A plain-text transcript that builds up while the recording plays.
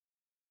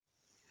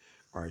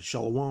All right,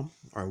 Shalom. All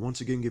right,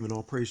 once again, giving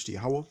all praise to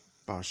Yahweh,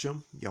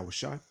 Ba'ashem, Yahweh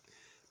Shai,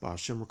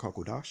 Ba'ashem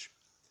Rakakodash.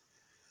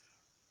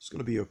 It's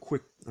gonna be a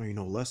quick,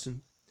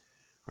 lesson,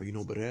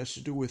 but it has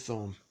to do with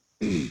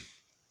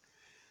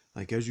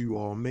like as you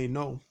all may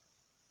know,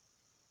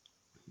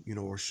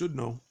 or should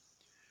know,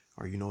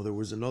 there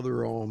was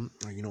another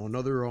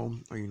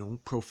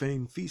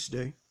profane feast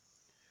day,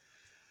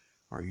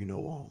 or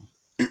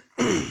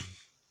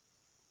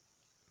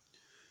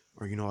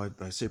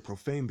I say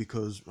profane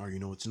because,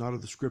 it's not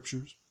of the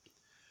scriptures,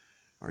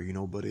 but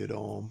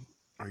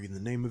the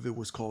name of it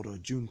was called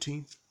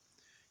Juneteenth.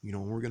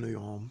 We're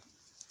gonna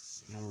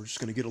we're just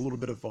gonna get a little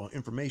bit of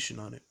information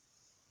on it.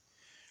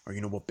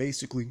 But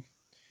basically,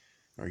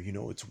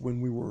 it's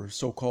when we were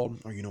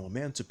so-called,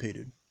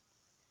 emancipated.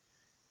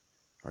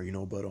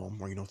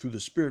 Through the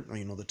Spirit,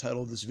 the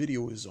title of this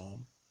video is,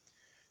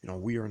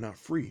 we are not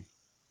free.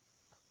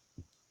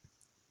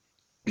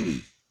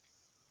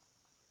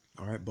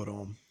 All right, but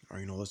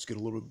let's get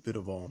a little bit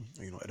of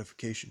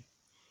edification.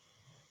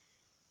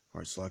 All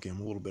right, Slocky, I'm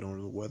a little bit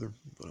under the weather,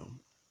 but all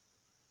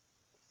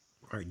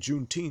right,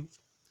 Juneteenth,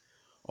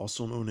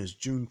 also known as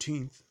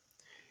Juneteenth,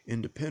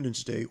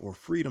 Independence Day or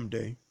Freedom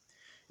Day,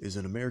 is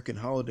an American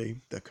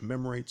holiday that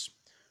commemorates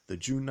the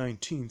June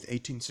 19th,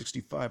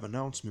 1865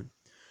 announcement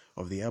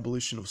of the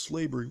abolition of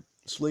slavery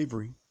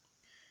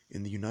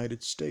in the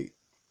United States.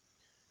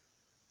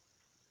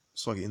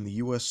 In the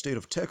U.S. state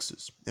of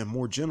Texas, and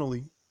more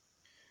generally,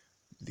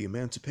 the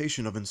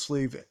emancipation of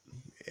enslaved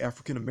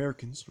African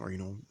Americans,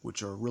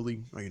 which are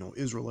really,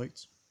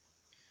 Israelites,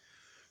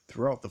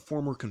 throughout the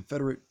former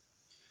Confederate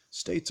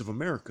States of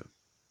America.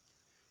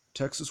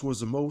 Texas was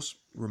the most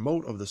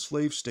remote of the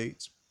slave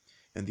states,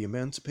 and the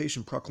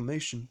Emancipation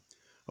Proclamation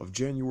of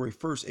January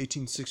 1st,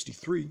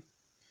 1863,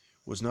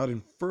 was not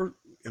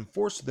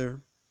enforced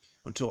there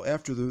until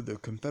after the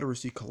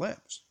Confederacy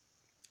collapsed.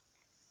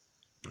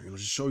 It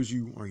just shows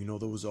you,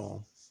 those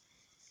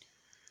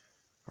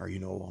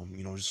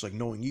just like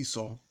knowing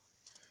Esau,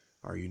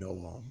 he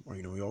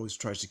always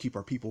tries to keep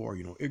our people,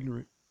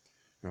 ignorant.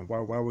 And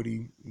why would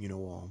he,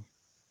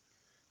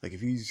 like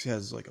if he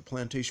has like a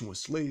plantation with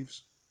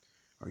slaves,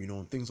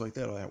 and things like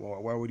that,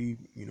 why would he,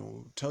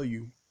 tell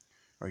you,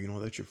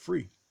 that you're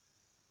free?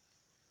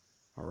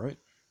 All right.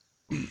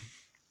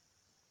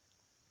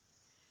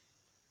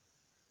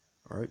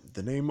 All right.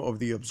 The name of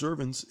the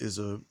observance is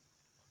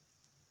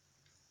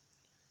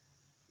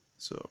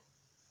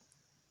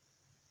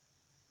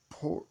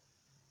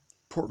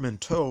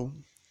portmanteau,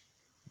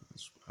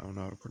 I don't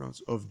know how to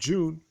pronounce, of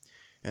June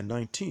and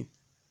 19th,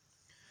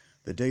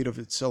 the date of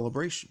its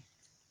celebration.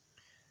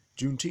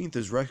 Juneteenth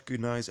is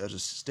recognized as a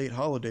state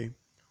holiday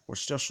or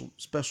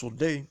special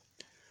day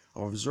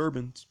of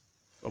observance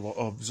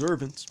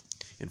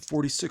in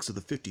 46 of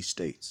the 50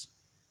 states.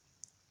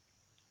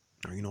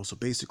 So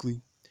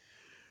basically,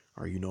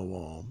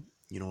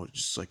 it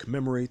just like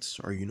commemorates,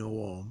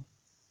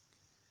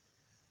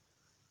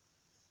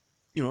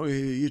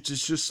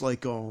 it's just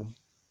like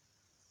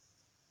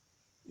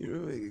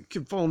it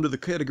can fall into the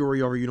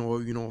category of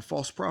a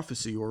false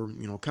prophecy, or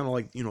kind of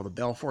like the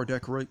Balfour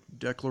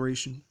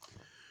Declaration,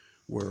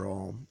 where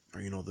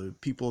the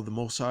people of the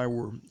Most High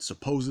were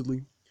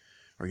supposedly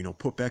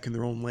put back in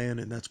their own land,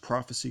 and that's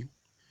prophecy,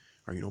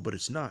 but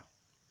it's not.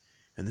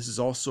 And this is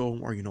also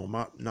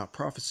not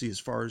prophecy as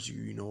far as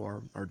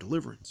our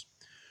deliverance.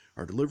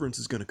 Our deliverance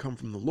is going to come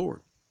from the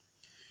Lord,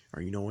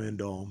 and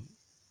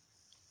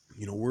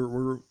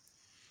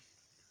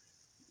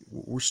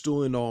we're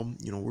still in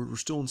we're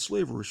still in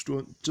slavery, we're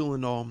still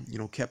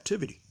in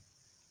captivity.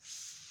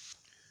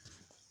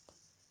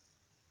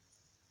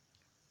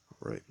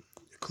 All right.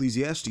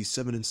 Ecclesiastes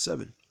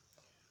 7:7.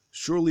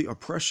 Surely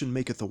oppression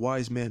maketh a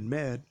wise man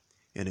mad,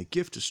 and a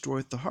gift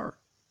destroyeth the heart.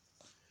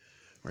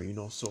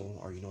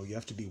 So you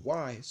have to be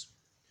wise,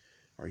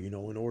 in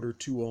order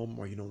to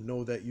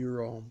know that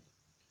you're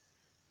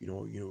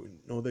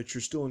know that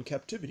you're still in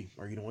captivity,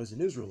 as an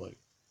Israelite.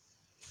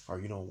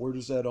 Where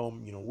does that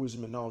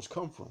wisdom and knowledge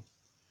come from?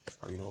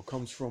 It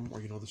comes from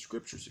the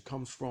scriptures. It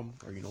comes from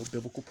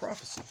biblical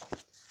prophecy.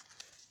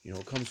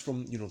 It comes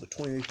from the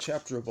 28th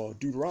chapter of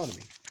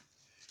Deuteronomy.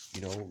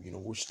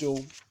 We're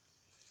still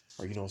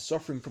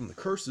suffering from the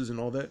curses and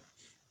all that.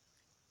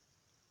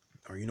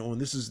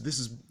 And this is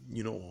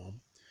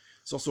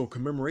it's also a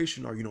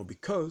commemoration,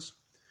 because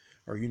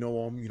there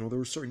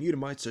were certain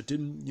Edomites that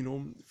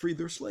didn't free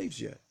their slaves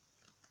yet.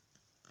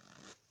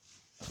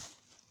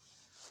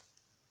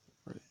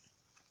 Right.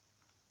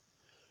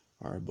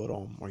 All right, but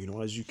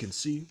as you can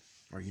see,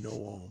 as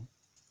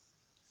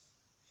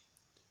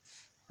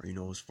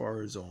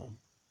far as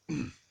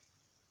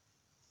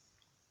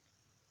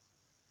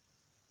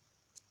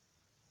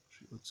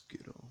let's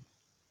get all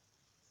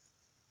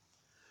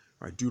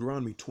right,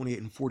 Deuteronomy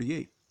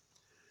 28:48.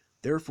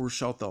 Therefore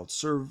shalt thou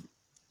serve,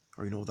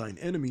 thine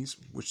enemies,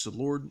 which the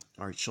Lord,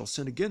 shall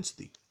send against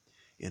thee,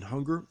 in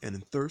hunger and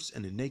in thirst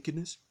and in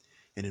nakedness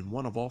and in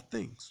want of all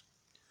things.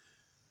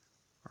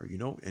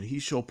 And he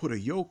shall put a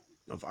yoke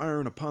of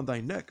iron upon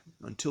thy neck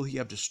until he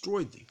have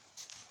destroyed thee.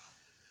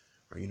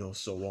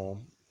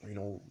 So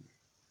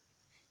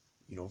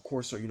of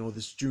course,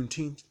 this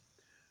Juneteenth,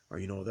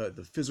 that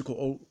the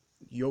physical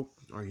yoke,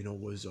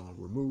 was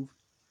removed,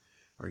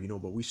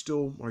 but we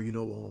still,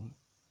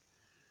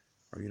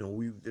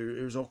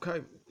 there's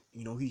okay,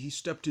 he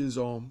stepped his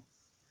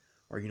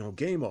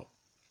game up,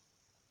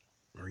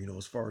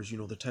 as far as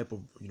the type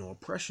of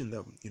oppression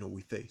that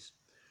we face,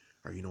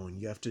 and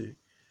you have to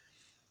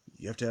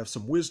have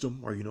some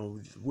wisdom,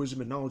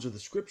 wisdom and knowledge of the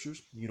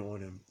scriptures,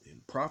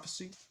 in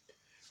prophecy,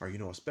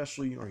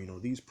 especially,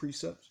 these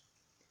precepts,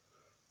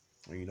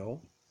 you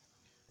know,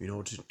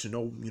 to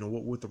know,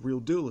 what the real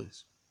deal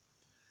is,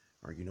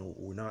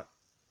 we're not,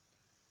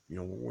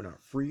 we're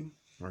not free,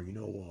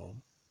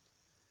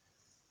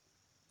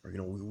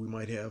 we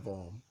might have,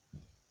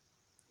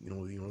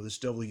 this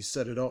devil, he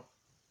set it up,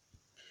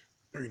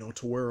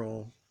 to where,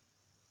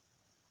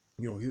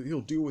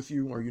 he'll deal with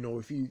you, or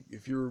if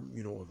you're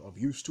of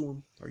use to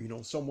him,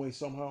 or some way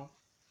somehow.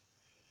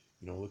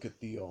 Look at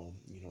the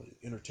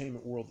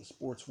entertainment world, the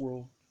sports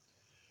world,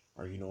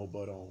 but he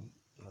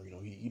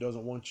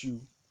doesn't want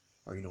you,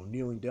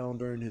 kneeling down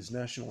during his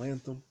national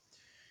anthem.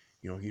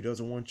 He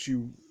doesn't want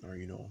you,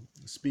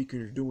 speaking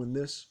or doing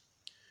this,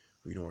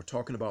 or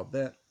talking about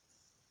that,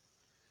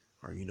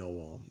 or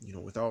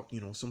without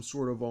some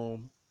sort of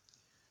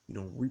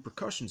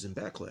repercussions and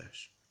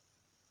backlash.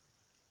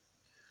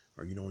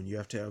 And you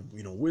have to have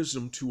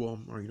wisdom to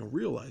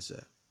realize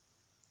that.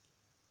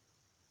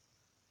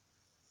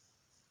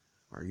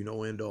 And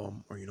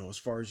as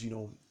far as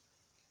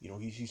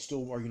he's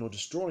still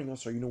destroying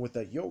us, with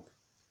that yoke.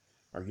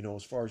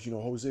 As far as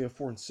Hosea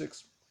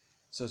 4:6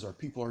 says, our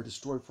people are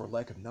destroyed for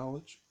lack of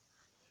knowledge.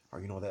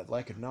 That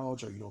lack of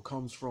knowledge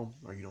comes from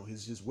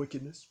his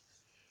wickedness.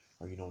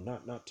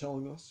 Not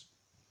telling us.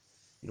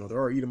 There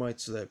are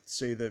Edomites that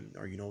say that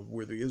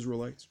we're the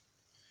Israelites.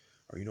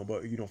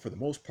 But for the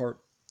most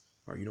part,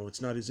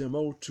 it's not his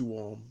MO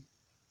to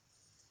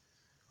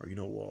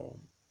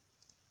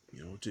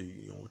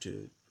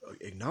to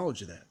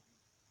acknowledge that.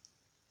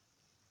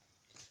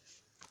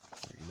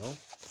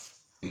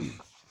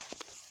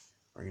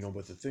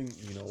 But the thing,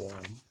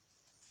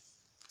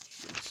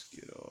 let's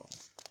get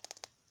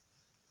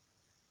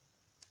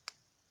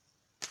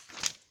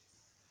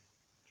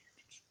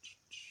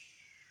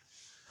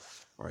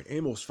all right,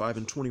 Amos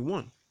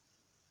 5:21.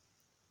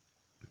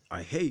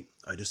 I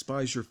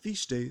despise your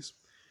feast days,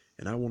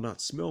 and I will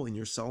not smell in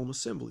your solemn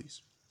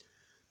assemblies.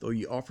 Though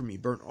ye offer me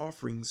burnt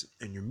offerings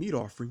and your meat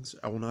offerings,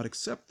 I will not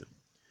accept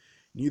them.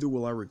 Neither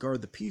will I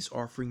regard the peace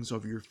offerings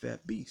of your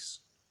fat beasts.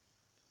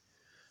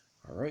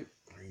 All right,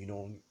 you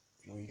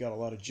got a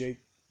lot of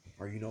Jake,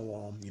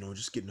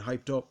 just getting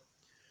hyped up,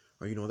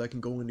 that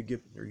can go into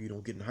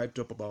getting hyped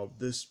up about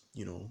this,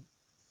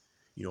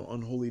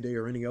 unholy day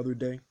or any other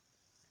day.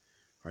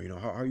 How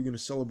are you going to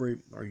celebrate,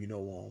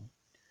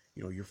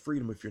 your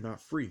freedom if you're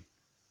not free?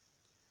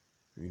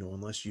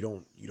 Unless you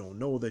don't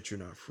know that you're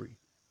not free.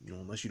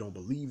 Unless you don't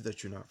believe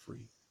that you're not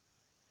free.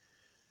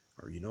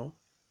 Or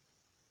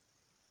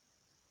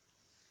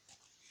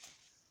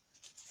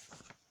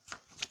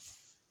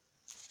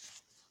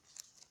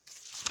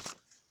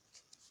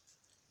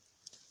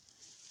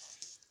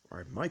All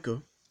right,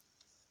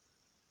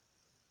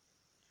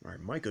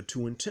 Micah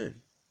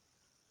 2:10.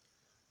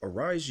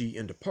 Arise ye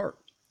and depart,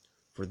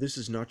 for this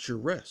is not your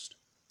rest,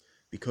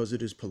 because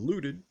it is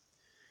polluted.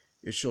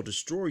 It shall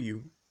destroy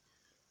you,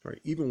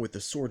 right? Even with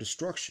the sore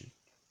destruction.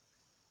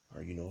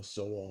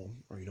 So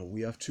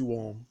we have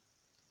to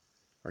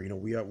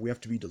we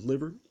have to be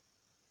delivered.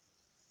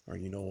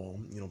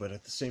 But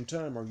at the same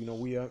time,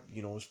 we have,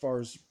 as far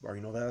as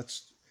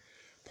that's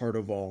part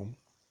of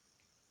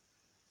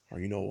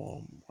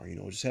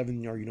just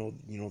having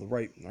the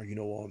right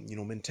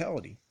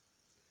mentality.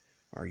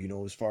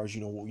 As far as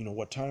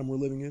what time we're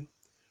living in,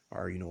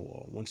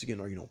 once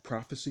again,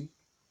 prophecy.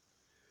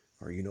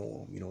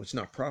 It's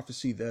not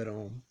prophecy that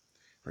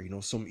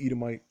some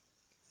Edomite,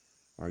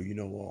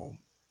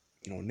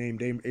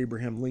 named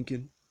Abraham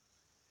Lincoln,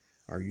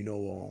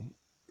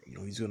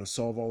 he's gonna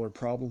solve all our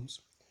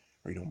problems.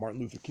 Martin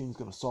Luther King's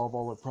gonna solve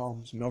all our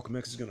problems. Malcolm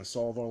X is gonna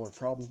solve all our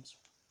problems.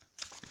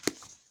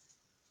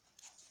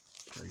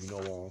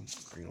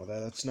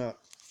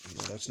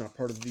 That's not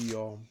part of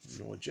the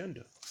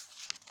agenda.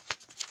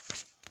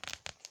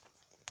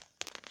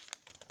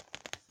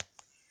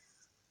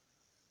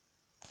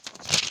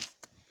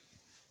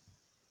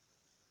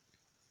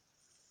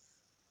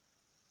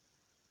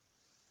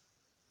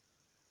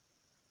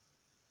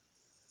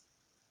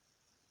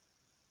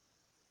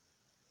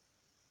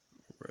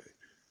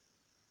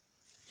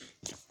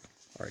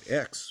 All right,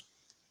 Acts.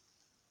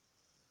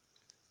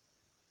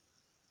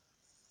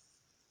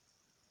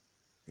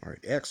 All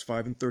right, Acts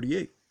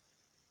 5:38.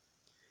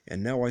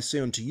 And now I say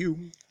unto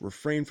you,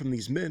 refrain from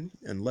these men,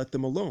 and let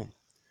them alone.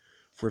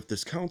 For if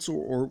this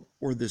counsel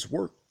or this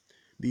work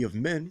be of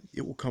men,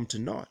 it will come to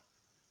naught.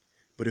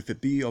 But if it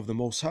be of the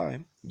Most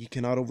High, ye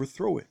cannot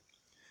overthrow it,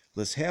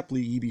 lest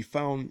haply ye be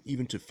found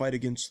even to fight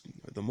against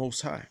the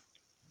Most High.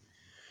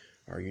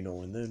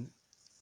 And then,